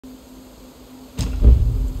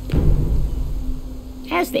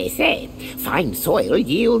As they say, fine soil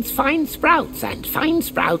yields fine sprouts, and fine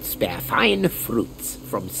sprouts bear fine fruits.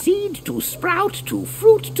 From seed to sprout to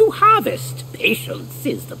fruit to harvest, patience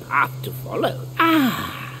is the path to follow.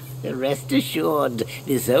 Rest assured,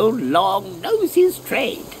 this old Long knows his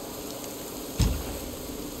trade.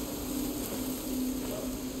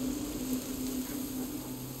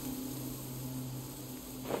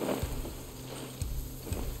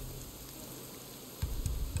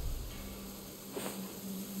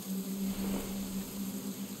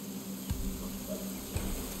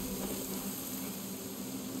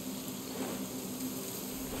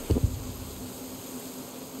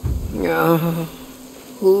 Oh,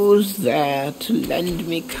 who's there to lend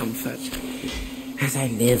me comfort as I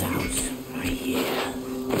live out my year?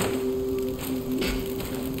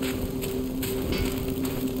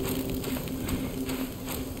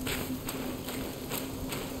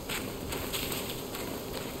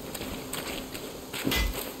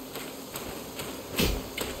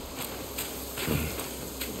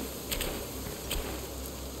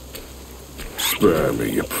 Spare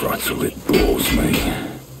me your prattle, it bores me.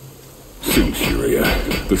 Since you're here,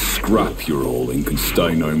 the scrap you're all in can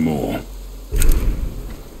stay no more.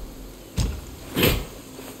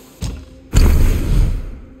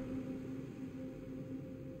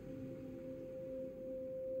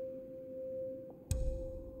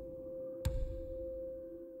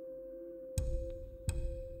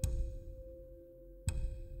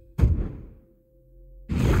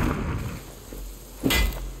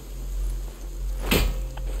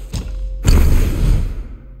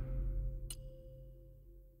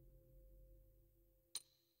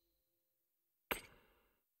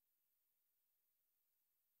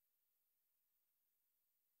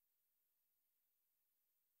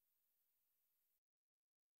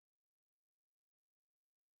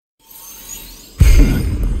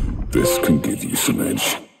 This can give you some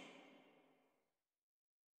edge.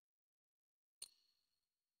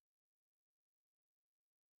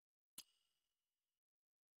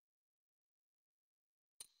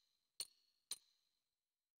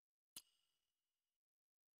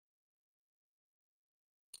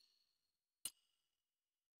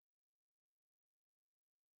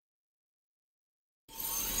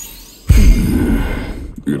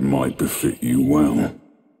 It might befit you well.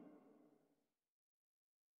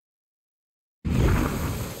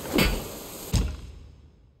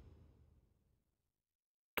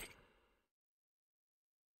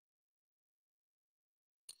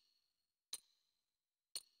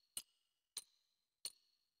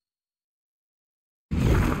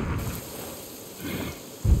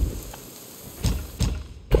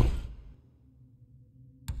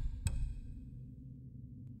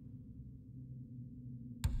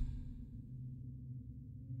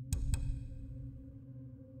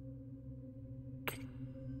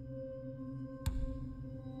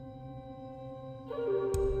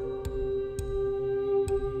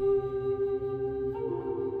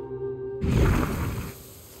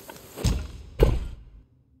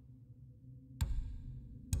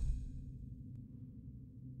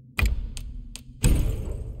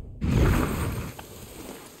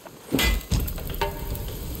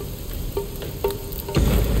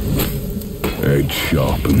 Edge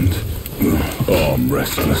sharpened, arm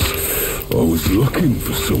restless. I was looking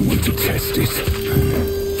for someone to test it.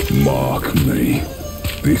 Mark me,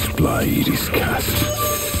 this blade is cast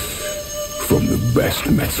from the best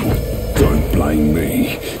metal. Don't blame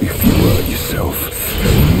me if you hurt yourself.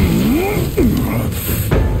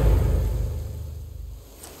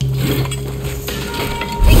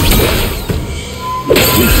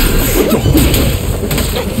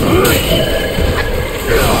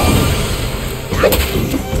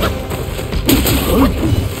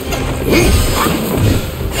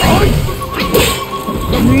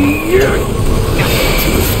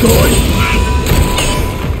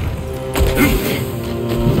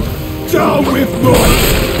 Down with mine!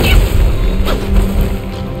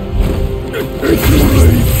 It's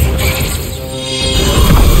relief!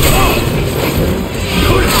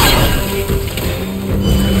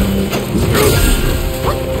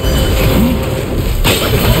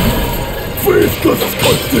 First got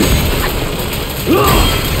sculpted!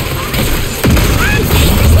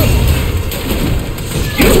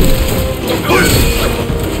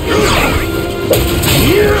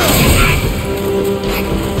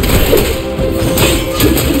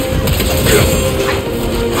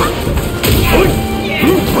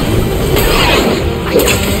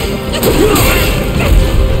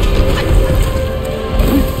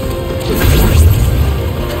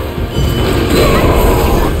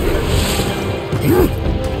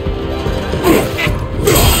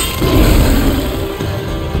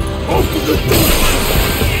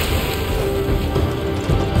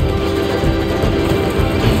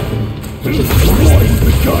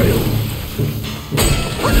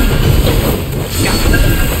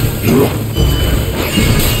 A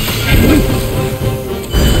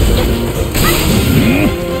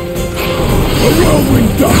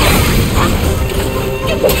whirlwind dust!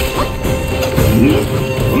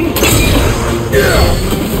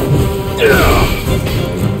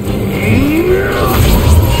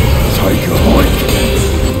 Take a hike!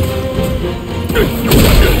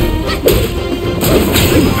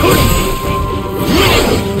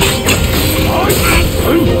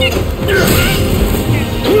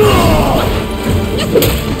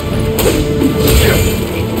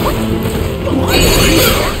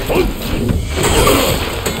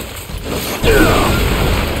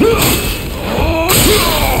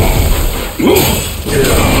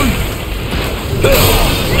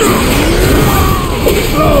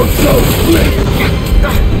 Oh, so slick!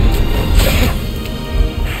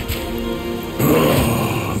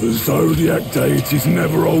 The Zodiac deities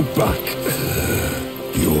never hold back.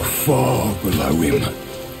 You're far below him.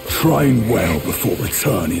 Train well before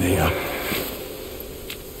returning here.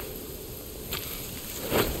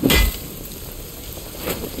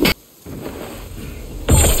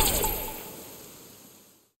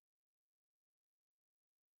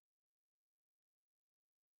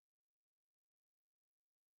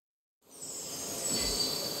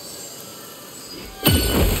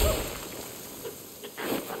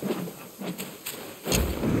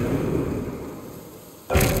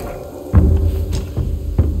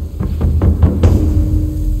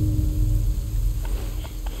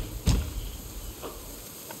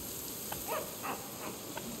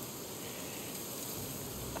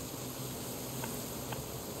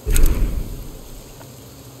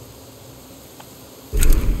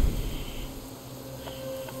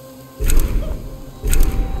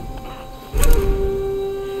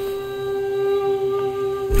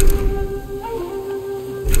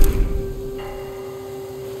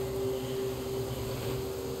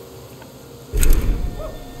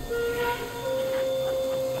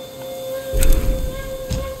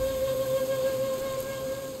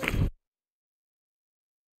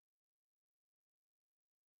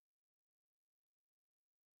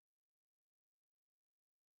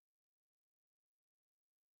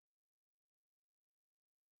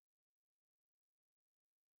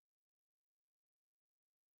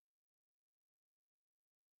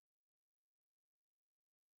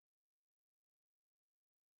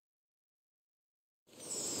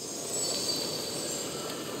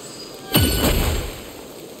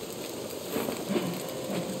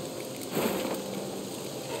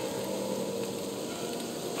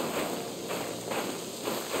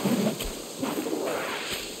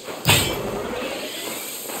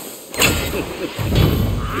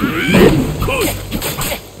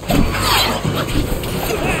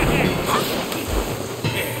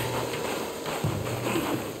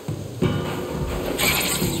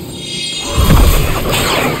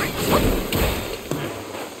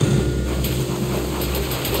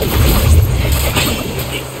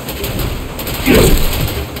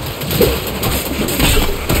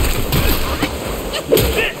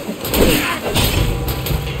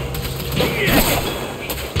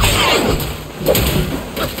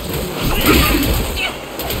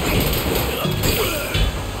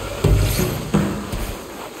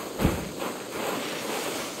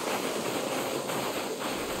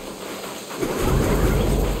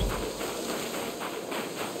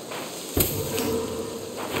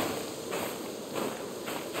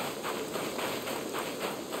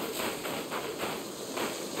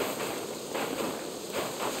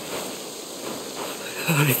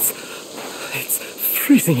 It's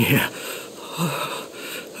freezing here.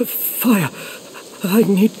 Fire. I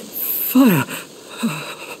need fire.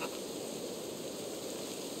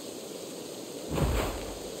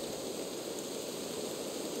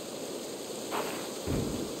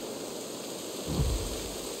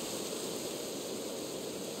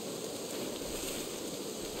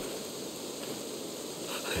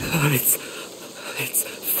 It's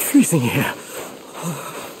freezing here.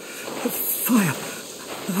 Fire.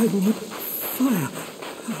 I need fire.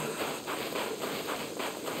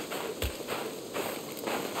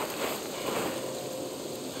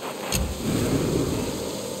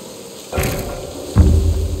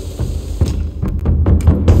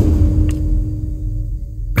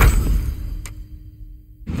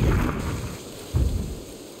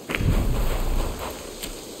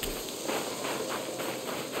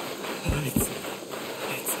 It's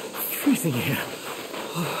freezing here.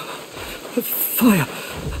 Fire.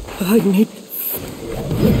 I need... fire.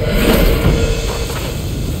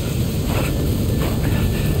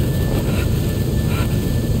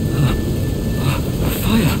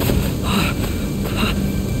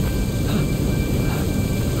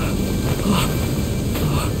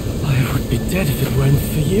 be dead if it weren't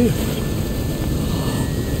for you.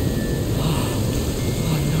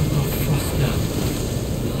 No more frost now.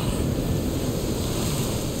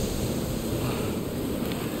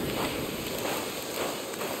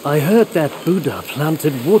 I heard that Buddha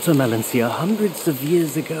planted watermelons here hundreds of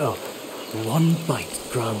years ago. One bite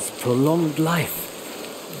grants prolonged life.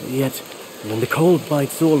 Yet, when the cold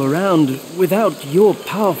bites all around, without your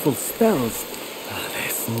powerful spells,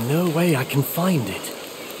 there's no way I can find it.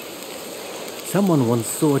 Someone once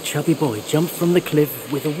saw a chubby boy jump from the cliff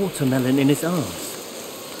with a watermelon in his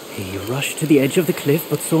arms. He rushed to the edge of the cliff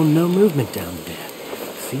but saw no movement down there.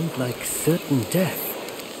 Seemed like certain death.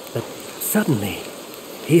 But suddenly,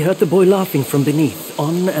 he heard the boy laughing from beneath,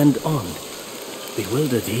 on and on.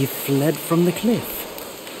 Bewildered, he fled from the cliff.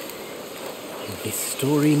 This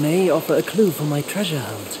story may offer a clue for my treasure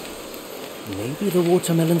hunt. Maybe the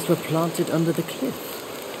watermelons were planted under the cliff.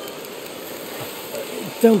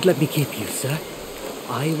 Don't let me keep you, sir.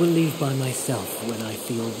 I will leave by myself when I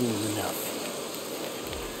feel warm enough.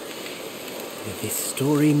 This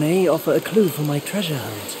story may offer a clue for my treasure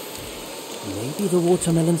hunt. Maybe the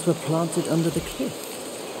watermelons were planted under the cliff.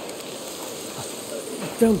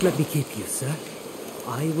 Don't let me keep you, sir.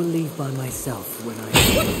 I will leave by myself when I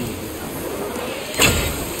feel warm enough.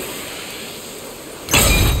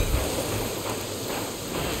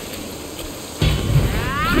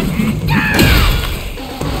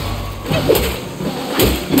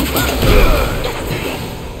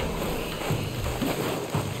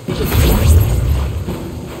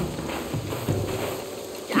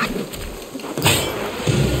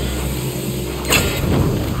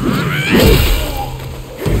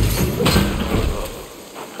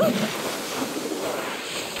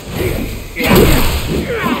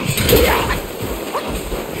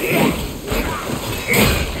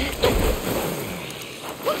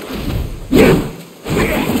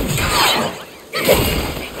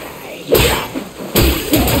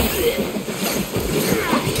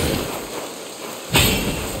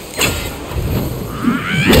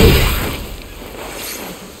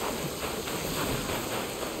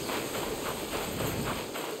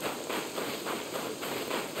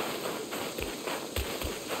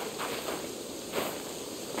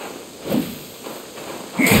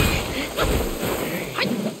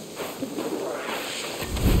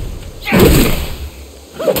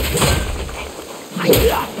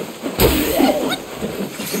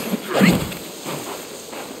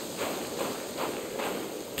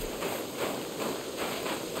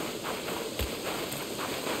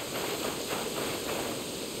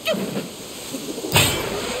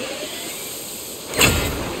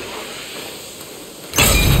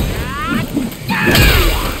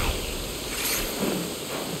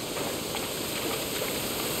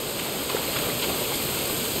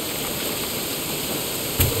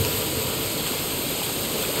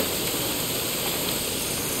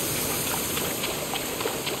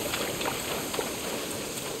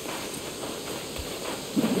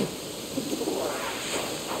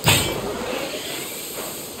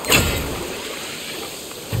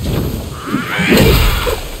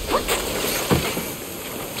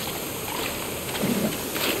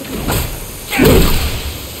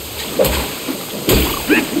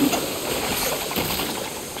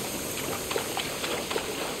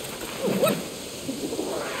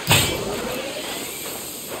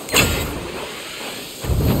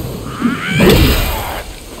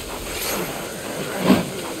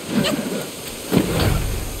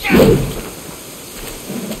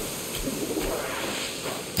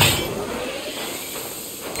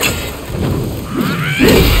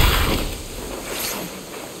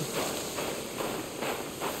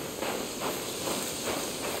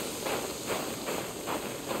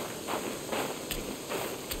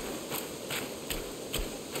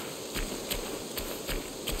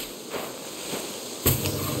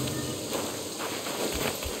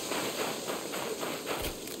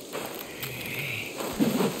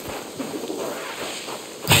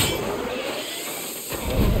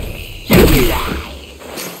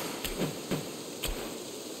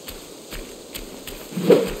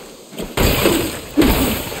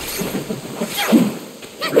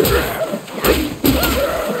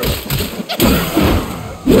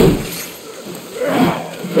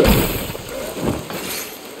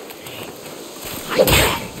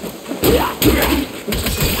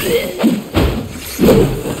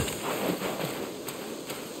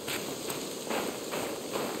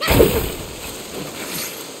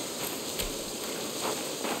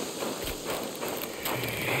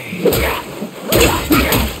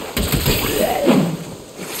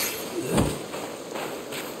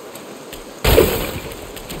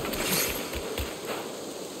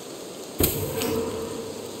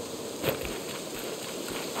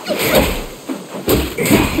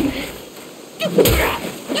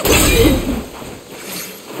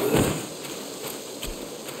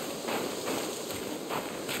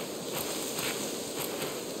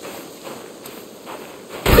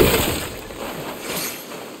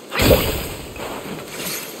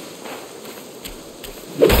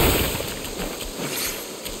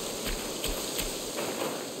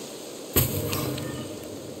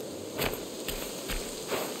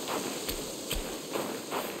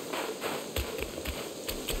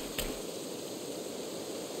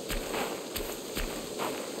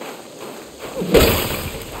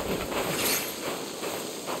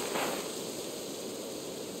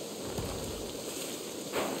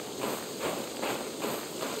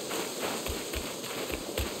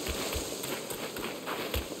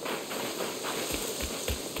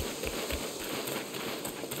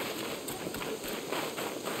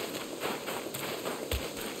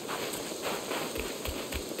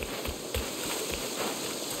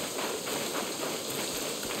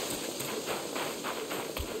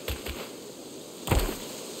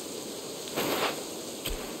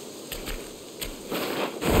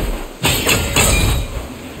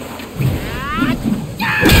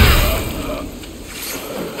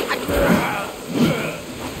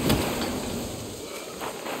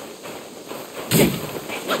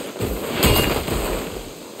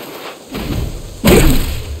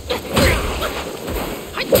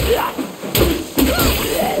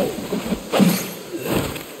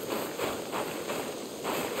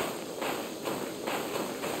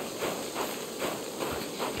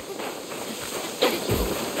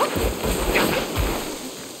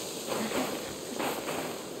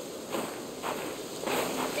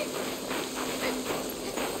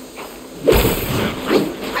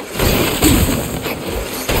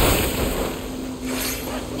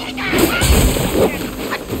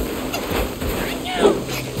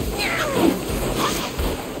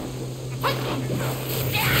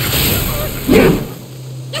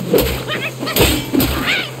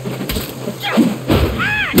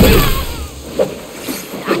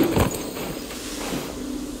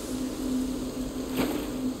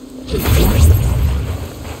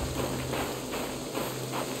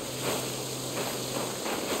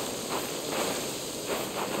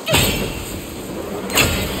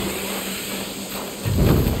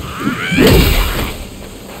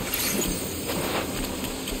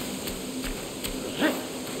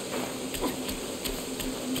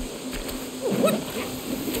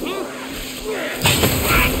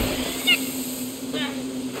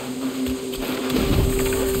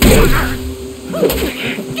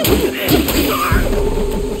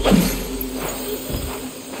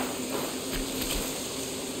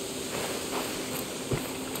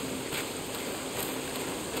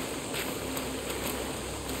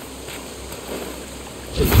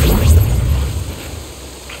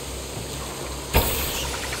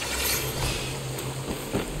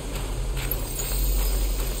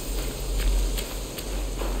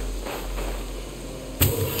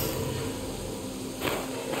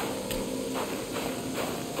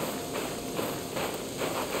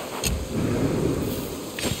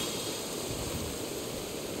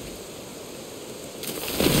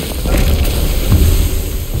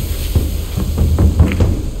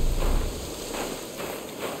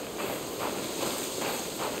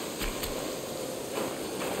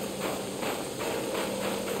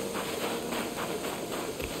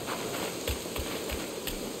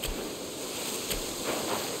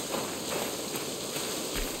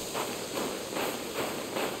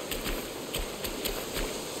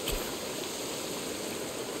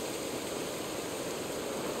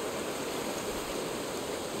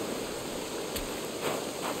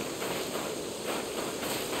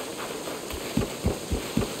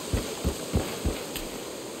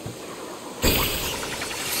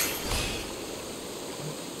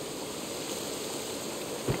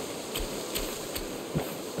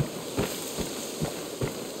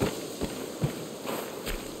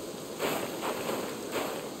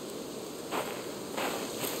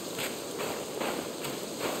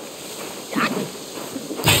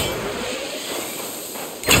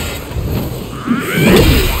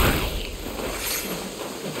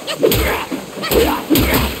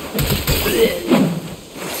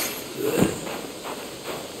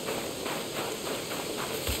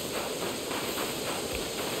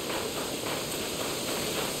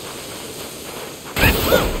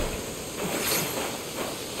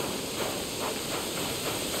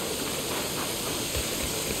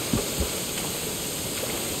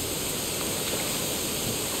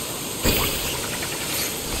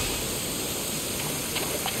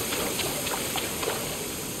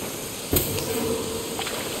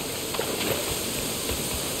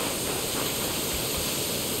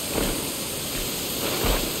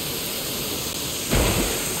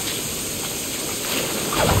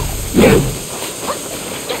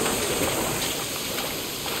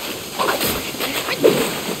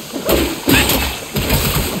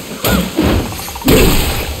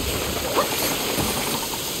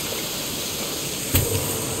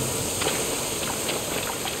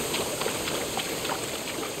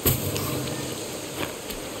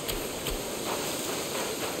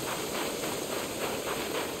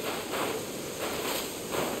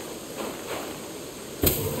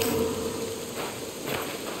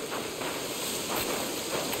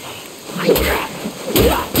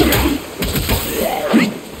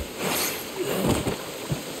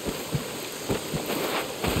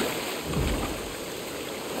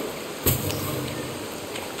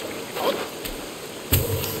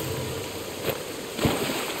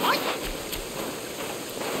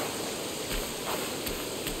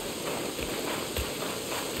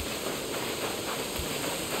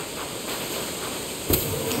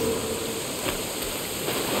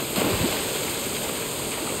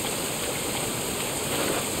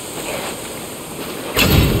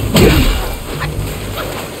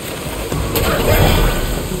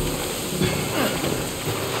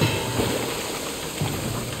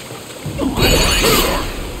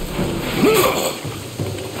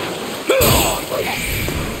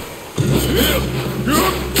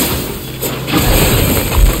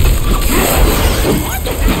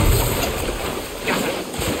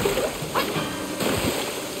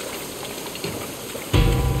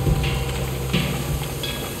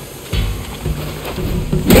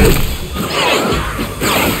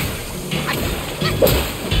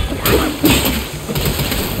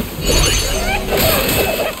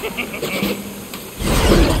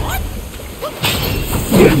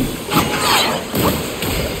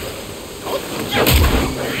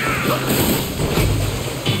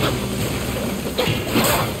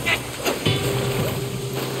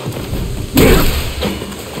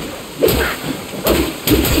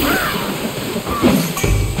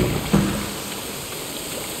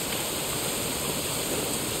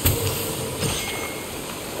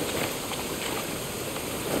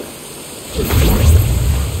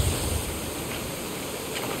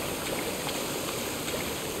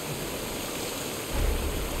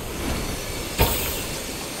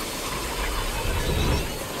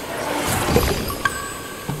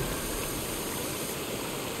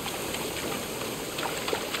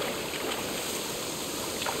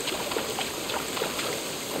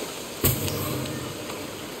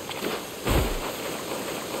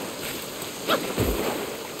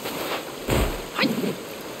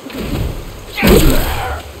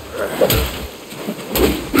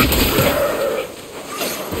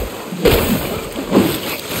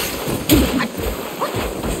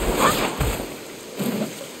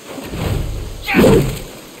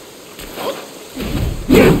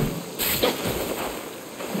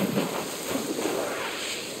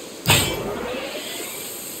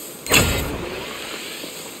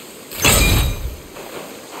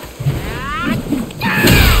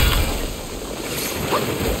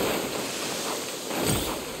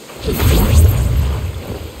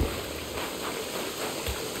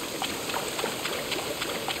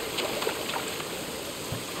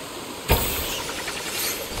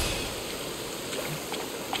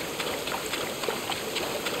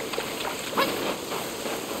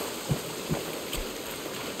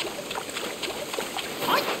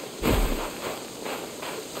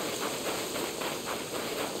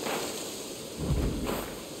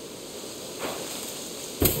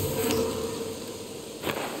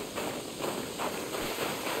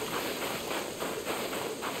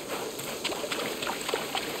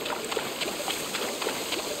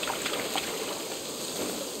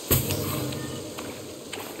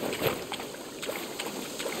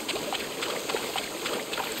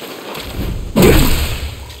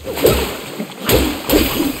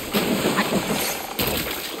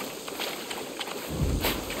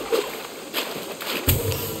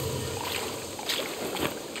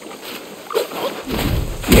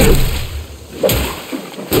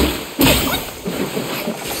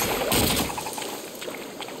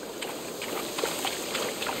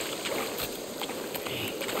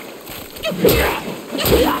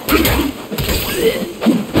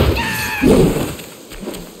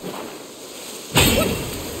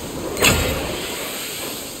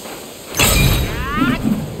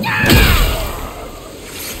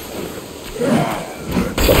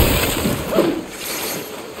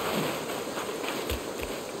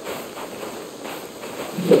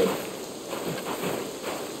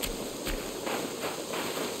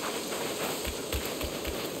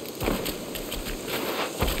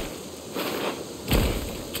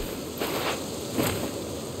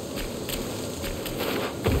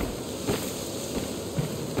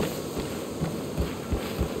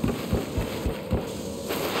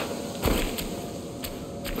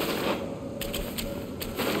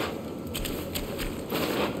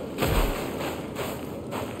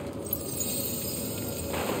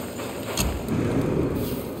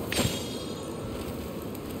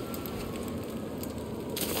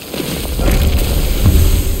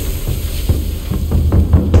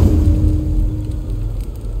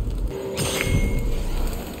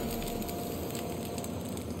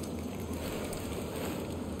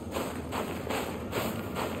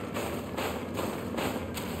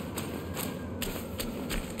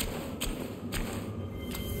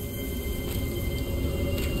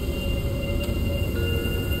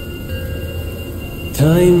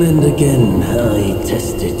 Time and again I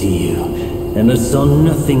tested you, and I saw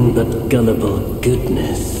nothing but gullible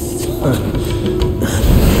goodness.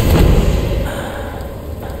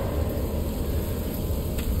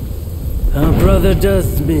 Our brother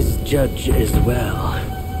does misjudge as well.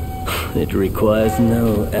 It requires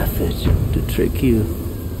no effort to trick you.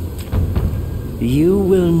 You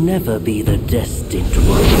will never be the destined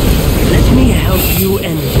one. Let me help you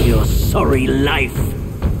end your sorry life.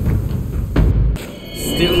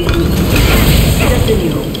 Still step in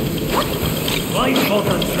you. Why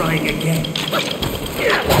bother trying again?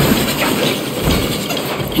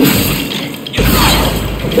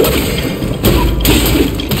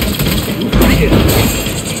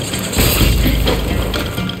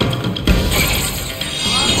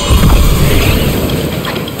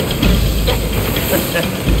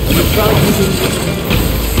 You tried to do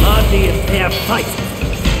hardly a fair fight.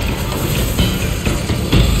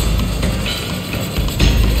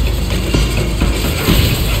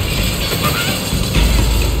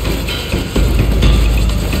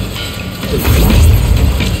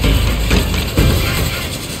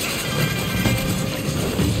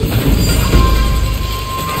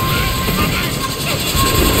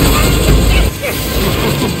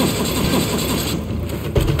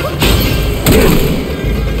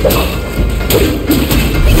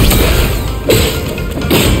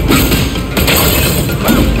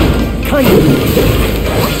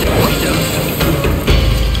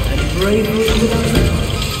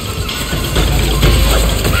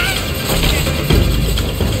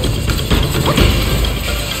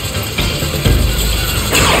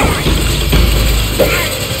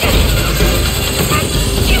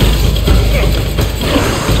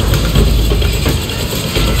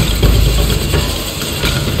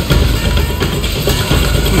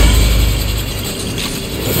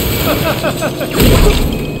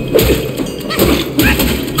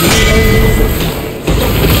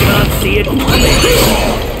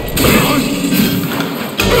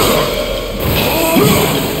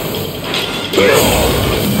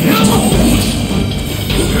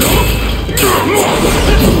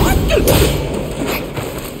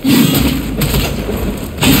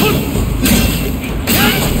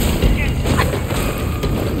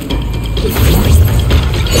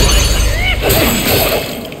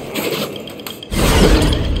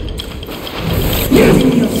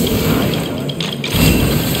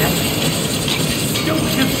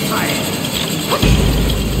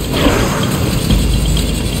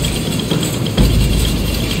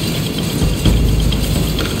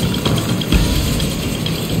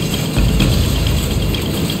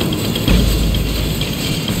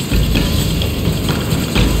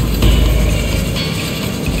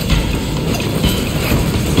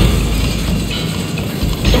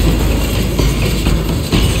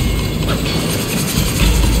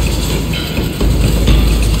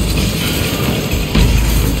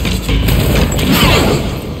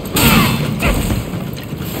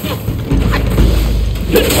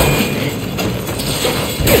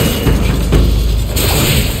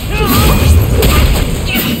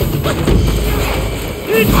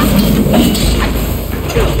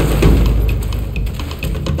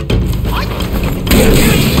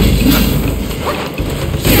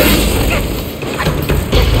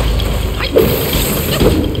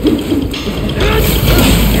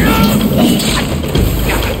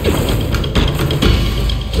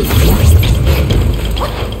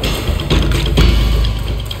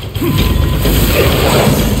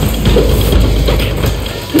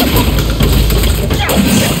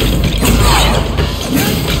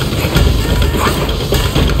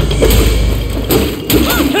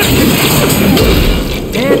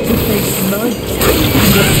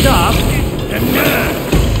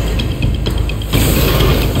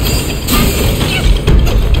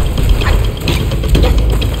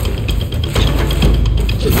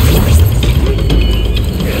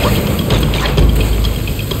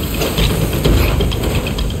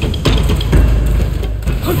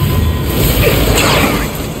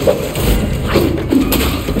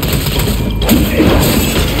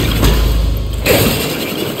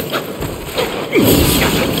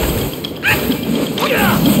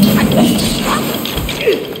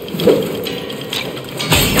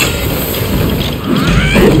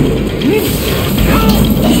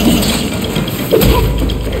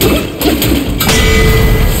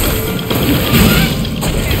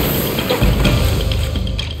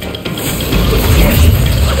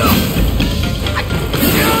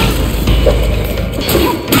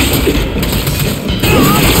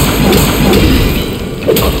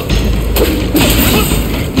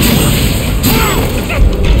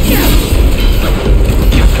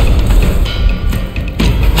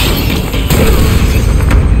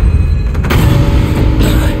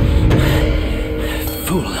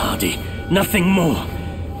 nothing more.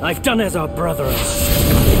 I've done as our brother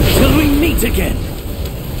asked. Till we meet again!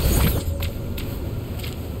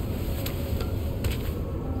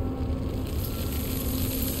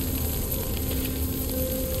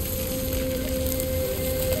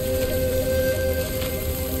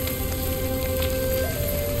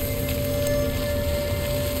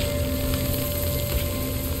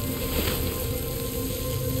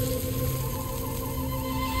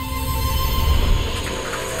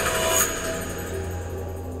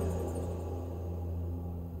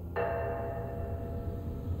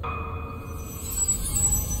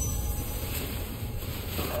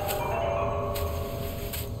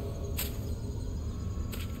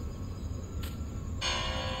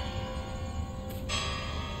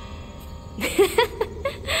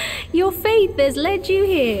 Your faith has led you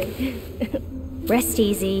here. Rest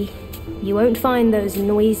easy. You won't find those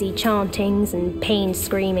noisy chantings and pained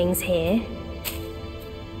screamings here.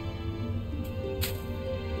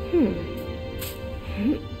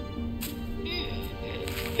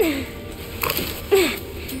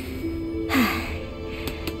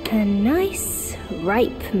 A nice,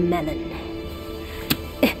 ripe melon.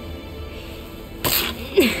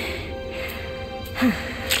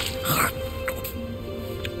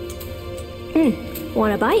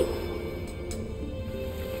 Want a bite?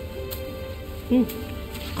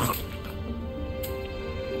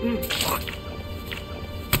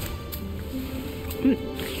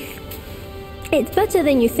 It's better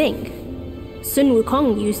than you think. Sun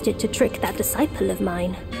Wukong used it to trick that disciple of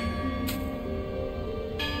mine.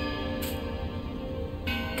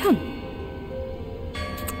 Come.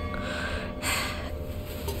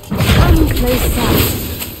 Come closer.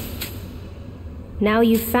 Now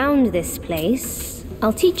you've found this place,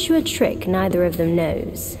 I'll teach you a trick neither of them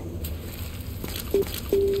knows.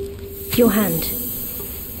 Your hand.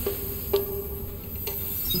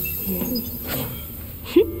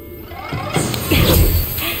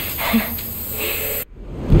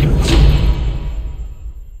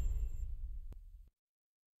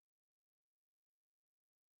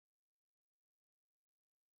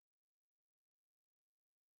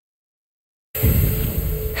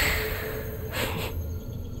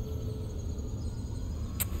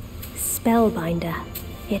 Spellbinder.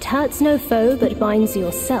 It hurts no foe, but binds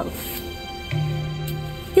yourself.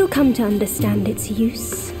 You'll come to understand its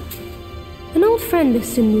use. An old friend of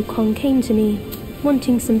Sun Wukong came to me,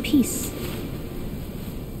 wanting some peace.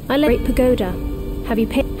 I led Great Pagoda. Have you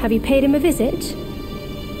paid him a visit?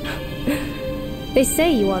 They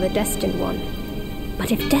say you are the destined one.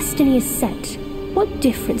 But if destiny is set, what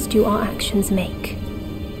difference do our actions make?